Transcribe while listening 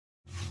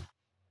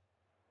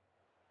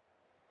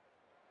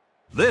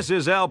This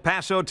is El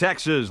Paso,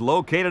 Texas,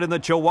 located in the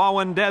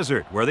Chihuahuan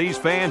Desert, where these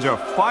fans are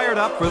fired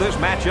up for this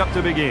matchup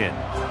to begin.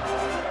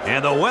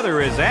 And the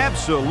weather is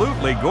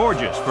absolutely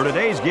gorgeous for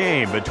today's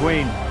game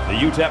between the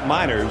UTEP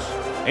Miners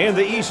and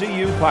the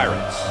ECU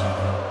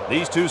Pirates.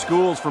 These two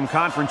schools from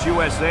Conference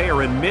USA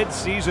are in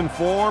mid-season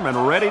form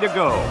and ready to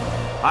go.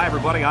 Hi,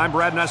 everybody. I'm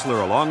Brad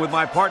Nessler, along with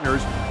my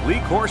partners,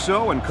 Lee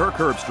Corso and Kirk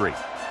Herbstreit.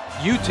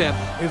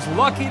 UTEP is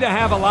lucky to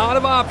have a lot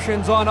of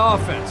options on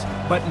offense,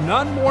 but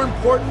none more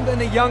important than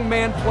a young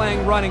man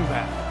playing running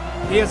back.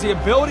 He has the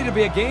ability to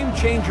be a game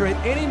changer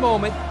at any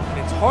moment, and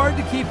it's hard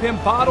to keep him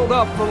bottled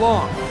up for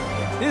long.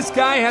 If this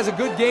guy has a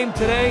good game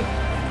today,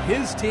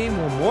 his team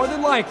will more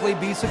than likely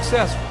be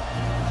successful.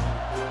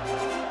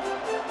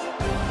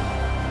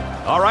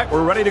 All right,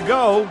 we're ready to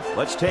go.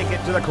 Let's take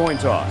it to the coin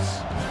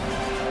toss.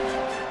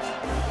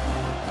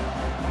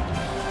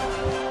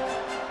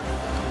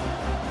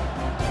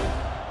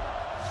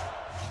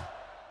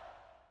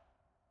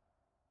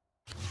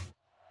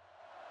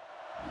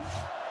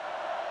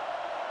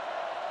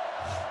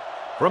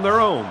 From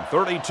their own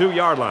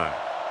 32-yard line.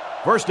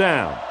 First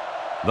down.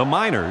 The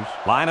Miners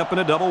line up in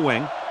a double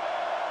wing.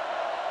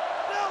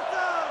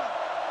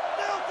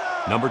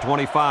 Number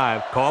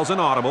 25 calls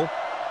an audible.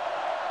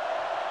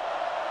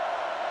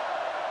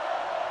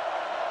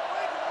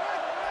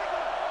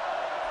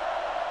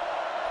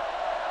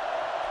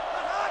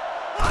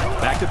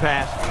 Back to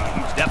pass.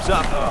 Steps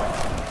up.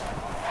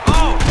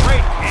 Oh, great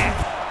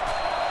catch.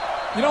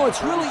 You know,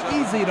 it's really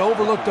easy to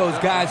overlook those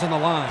guys on the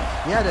line.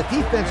 Yeah, the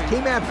defense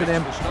came after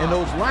them, and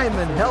those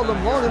linemen held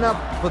them long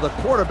enough for the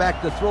quarterback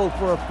to throw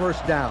for a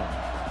first down.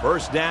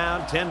 First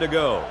down, 10 to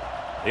go.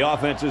 The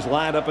offense is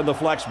lined up in the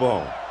flex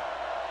bone.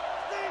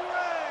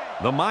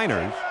 The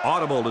Miners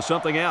audible to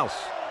something else.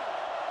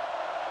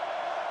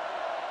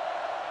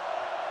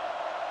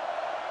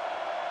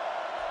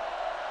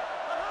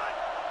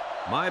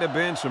 Might have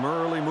been some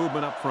early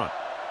movement up front.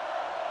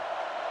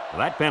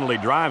 That penalty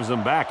drives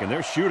them back, and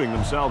they're shooting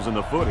themselves in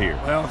the foot here.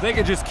 Well, if they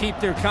could just keep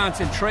their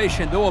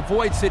concentration, they'll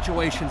avoid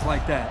situations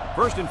like that.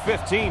 First and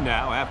 15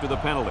 now after the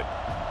penalty.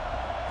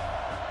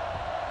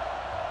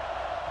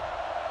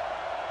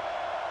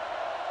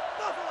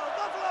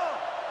 Buffalo.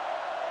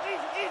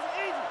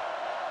 Easy.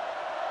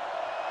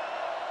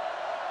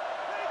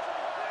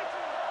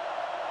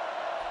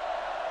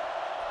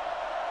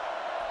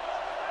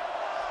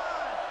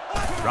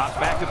 Drops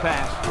back to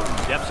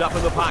pass. Steps up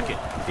in the pocket.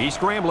 He's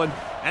scrambling.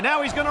 And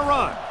now he's going to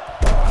run.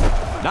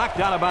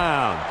 Knocked out of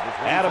bounds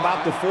at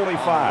about the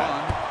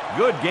 45.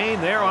 Good gain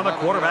there on the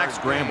quarterback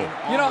scramble.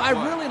 You know, I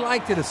really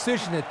like the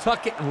decision to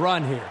tuck it and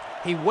run here.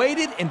 He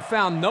waited and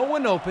found no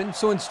one open,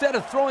 so instead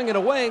of throwing it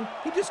away,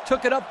 he just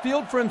took it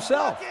upfield for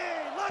himself.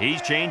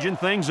 He's changing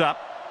things up.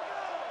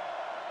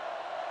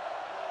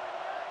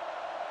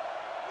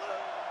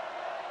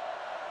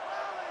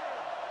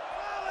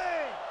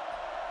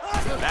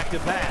 Back to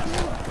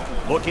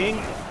pass.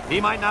 Looking. He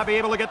might not be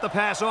able to get the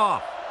pass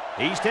off.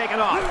 He's taken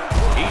off.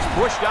 He's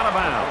pushed out of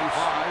bounds.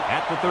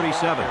 At the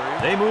 37.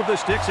 They move the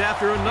sticks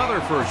after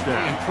another first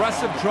down.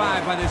 Impressive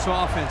drive by this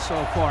offense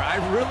so far. I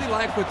really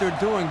like what they're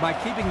doing by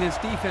keeping this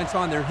defense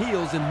on their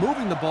heels and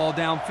moving the ball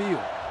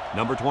downfield.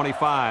 Number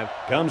 25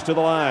 comes to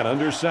the line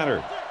under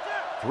center.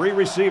 3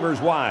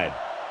 receivers wide.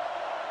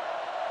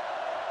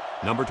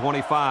 Number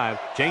 25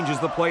 changes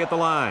the play at the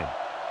line.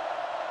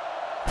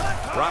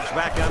 Drops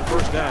back on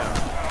first down.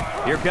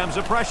 Here comes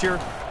the pressure.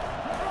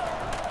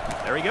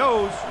 There he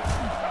goes.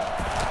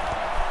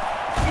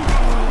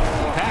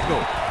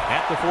 Tackle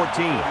at the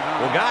 14.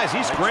 Well, guys,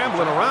 he's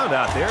scrambling around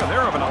out there.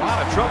 They're having a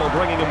lot of trouble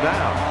bringing him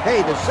down.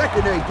 Hey, the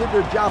secondary did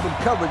their job in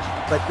coverage,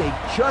 but they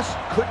just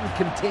couldn't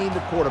contain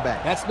the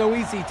quarterback. That's no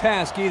easy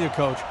task either,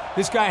 Coach.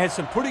 This guy has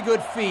some pretty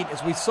good feet,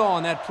 as we saw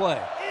on that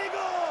play.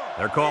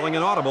 They're calling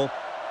an audible.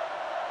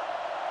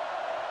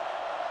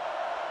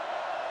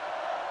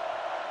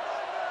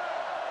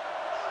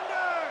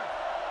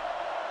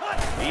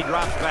 He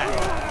drops back.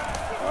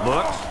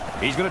 Looks.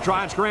 He's going to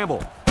try and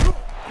scramble.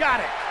 Got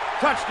it.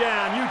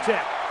 Touchdown,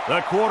 UTEP.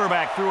 The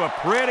quarterback threw a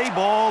pretty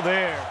ball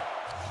there.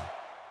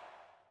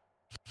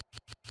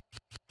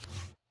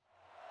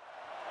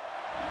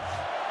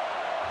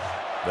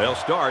 They'll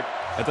start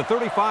at the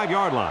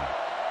 35-yard line.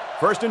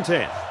 First and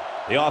 10.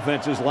 The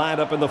offense is lined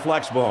up in the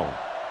flex bone.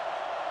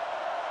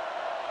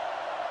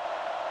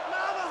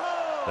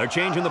 They're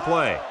changing the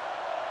play.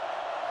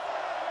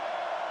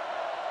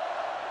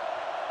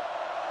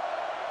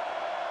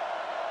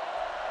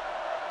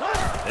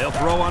 They'll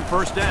throw on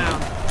first down.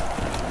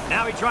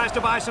 Now he tries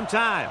to buy some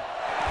time.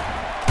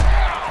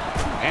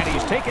 And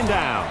he's taken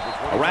down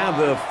around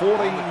the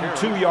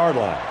 42-yard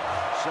line.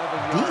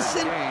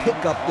 Decent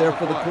pickup there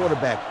for the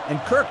quarterback. And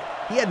Kirk,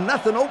 he had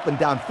nothing open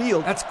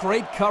downfield. That's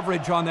great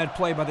coverage on that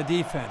play by the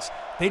defense.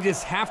 They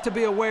just have to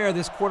be aware of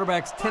this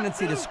quarterback's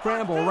tendency to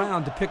scramble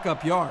around to pick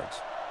up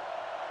yards.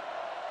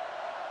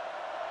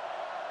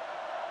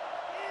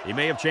 He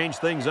may have changed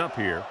things up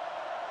here.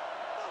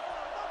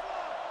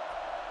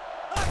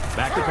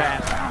 Back to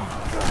pass.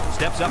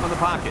 Steps up in the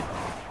pocket.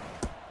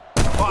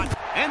 Caught.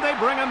 And they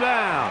bring him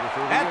down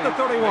at the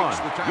 31.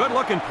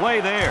 Good-looking play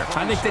there.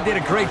 I think they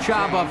did a great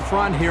job up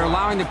front here,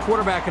 allowing the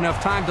quarterback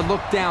enough time to look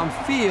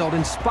downfield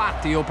and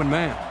spot the open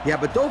man. Yeah,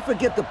 but don't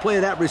forget to play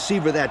that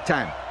receiver that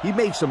time. He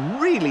made some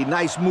really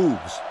nice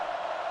moves.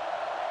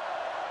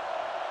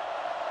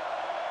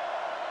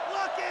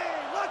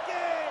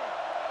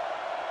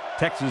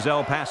 Texas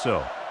El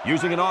Paso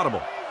using an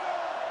audible.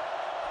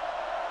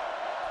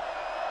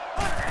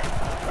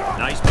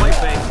 Nice play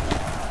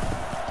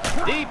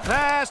fake. Deep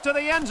pass to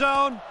the end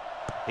zone.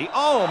 He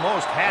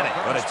almost had it,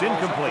 but it's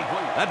incomplete.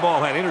 That ball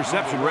had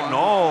interception written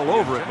all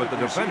over it, but the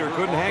defender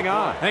couldn't hang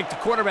on. I think the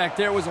quarterback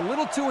there was a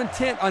little too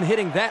intent on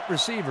hitting that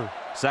receiver.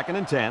 2nd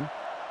and 10.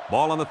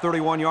 Ball on the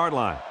 31-yard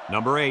line.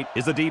 Number 8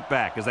 is the deep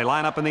back as they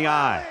line up in the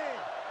I.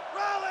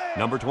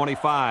 Number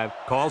 25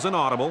 calls an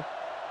audible.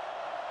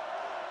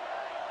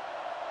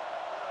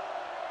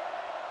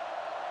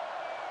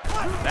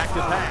 Back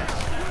to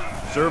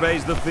pass.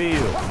 Surveys the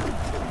field.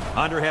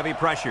 Under heavy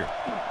pressure.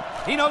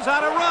 He knows how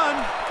to run.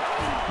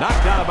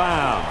 Knocked out of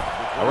bounds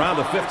around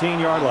the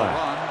 15-yard line.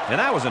 And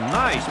that was a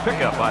nice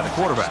pickup by the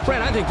quarterback.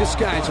 Brad, I think this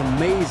guy's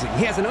amazing.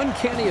 He has an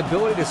uncanny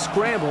ability to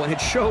scramble, and it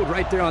showed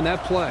right there on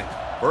that play.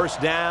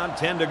 1st down,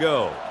 10 to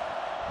go.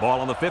 Ball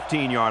on the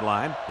 15-yard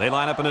line. They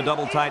line up in a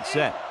double tight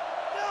set.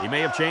 He may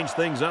have changed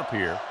things up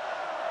here.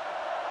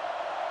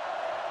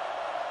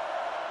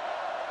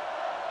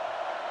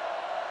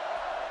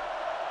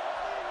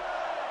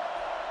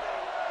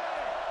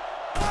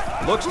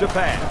 Looks to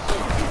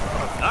pass.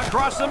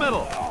 Across the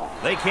middle.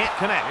 They can't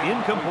connect.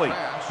 Incomplete.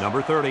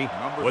 Number 30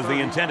 was the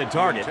intended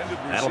target.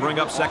 That'll bring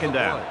up 2nd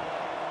down.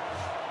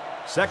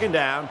 2nd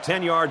down,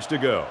 10 yards to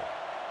go.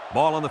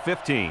 Ball on the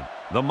 15.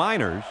 The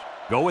Miners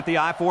go with the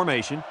I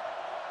formation.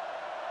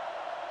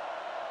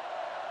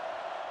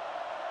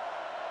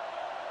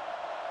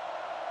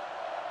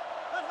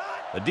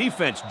 The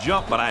defense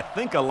jumped, but I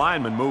think a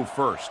lineman moved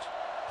first.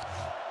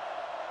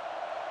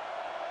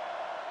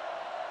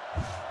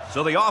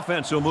 So the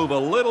offense will move a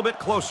little bit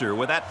closer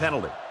with that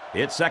penalty.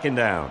 It's 2nd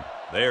down.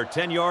 They're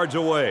 10 yards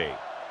away.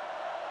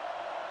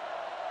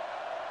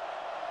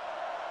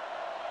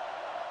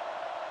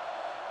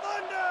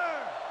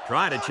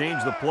 Trying to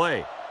change the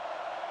play.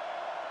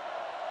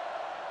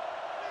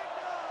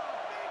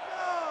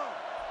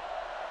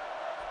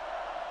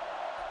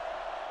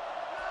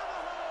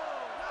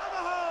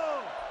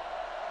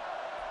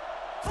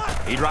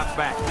 He drops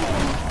back.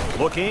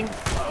 Looking.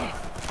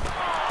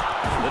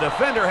 The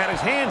defender had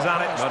his hands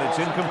on it, but it's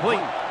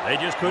incomplete. They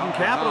just couldn't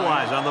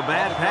capitalize on the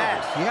bad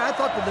pass. Yeah, I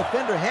thought the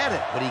defender had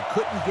it, but he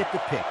couldn't get the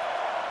pick.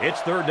 It's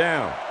 3rd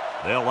down.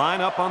 They'll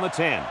line up on the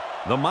 10.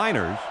 The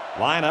Miners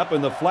line up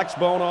in the flex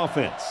bone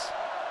offense.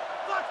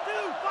 Fox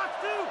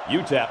two.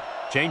 UTEP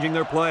changing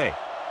their play.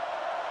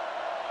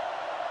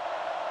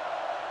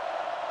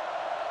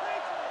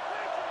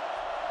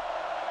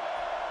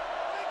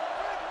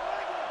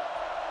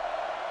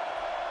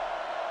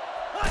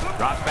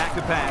 Drops back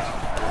to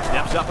pass.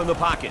 Steps up in the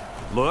pocket.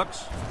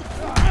 Looks.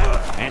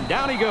 And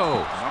down he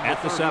goes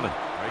at the 7.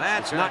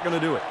 That's not going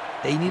to do it.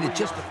 They needed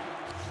just a...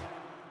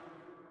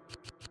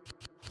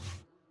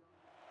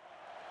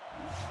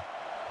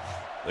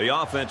 The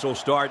offense will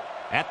start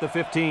at the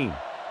 15.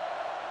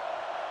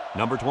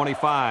 Number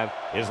 25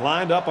 is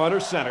lined up under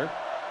center.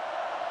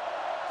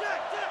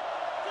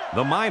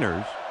 The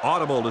Miners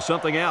audible to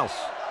something else.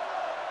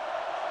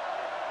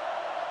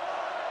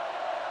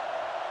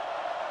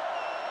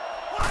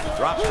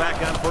 Drops back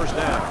on 1st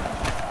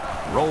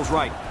down. Rolls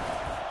right.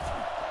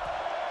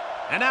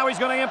 And now he's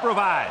going to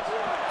improvise.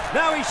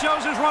 Now he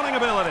shows his running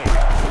ability.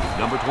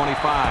 Number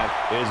 25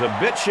 is a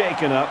bit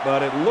shaken up,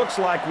 but it looks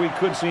like we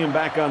could see him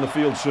back on the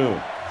field soon.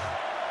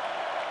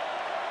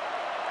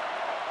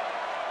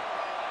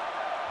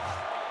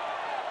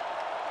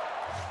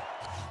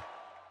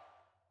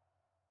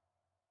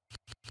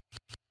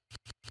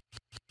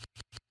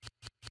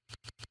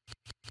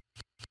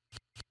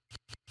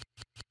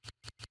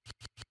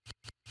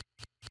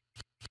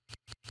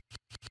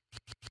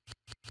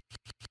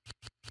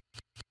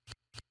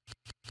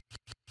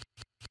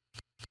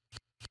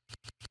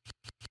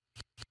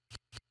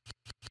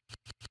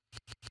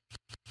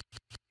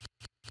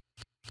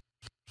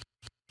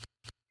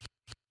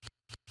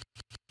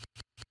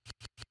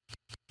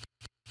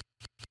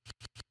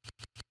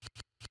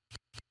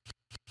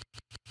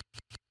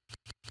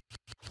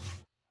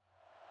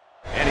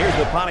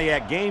 The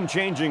Pontiac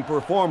game-changing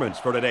performance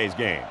for today's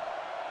game.